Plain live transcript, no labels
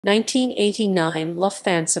1989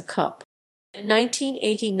 Lufthansa Cup. The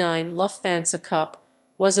 1989 Lufthansa Cup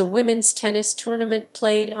was a women's tennis tournament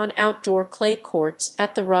played on outdoor clay courts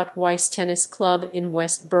at the Rot-Weiss Tennis Club in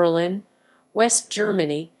West Berlin, West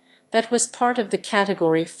Germany, that was part of the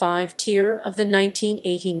Category 5 tier of the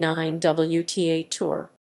 1989 WTA Tour.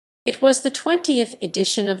 It was the 20th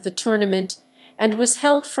edition of the tournament and was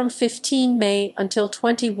held from 15 May until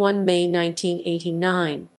 21 May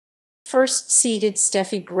 1989. First-seeded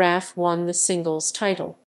Steffi Graf won the singles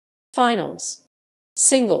title. Finals.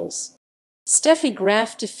 Singles. Steffi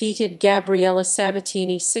Graf defeated Gabriela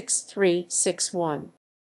Sabatini 6-3, 6-1.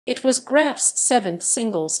 It was Graf's 7th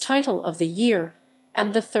singles title of the year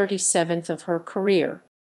and the 37th of her career.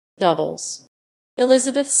 Doubles.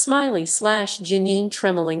 Elizabeth Smiley/Janine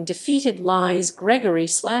Tremeling defeated Lise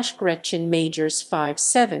Gregory/Gretchen Majors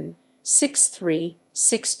 5-7, 6-3,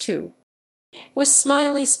 6-2. Was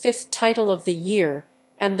Smiley's 5th title of the year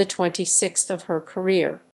and the 26th of her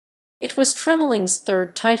career. It was Tremeling's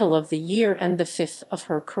 3rd title of the year and the 5th of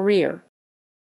her career.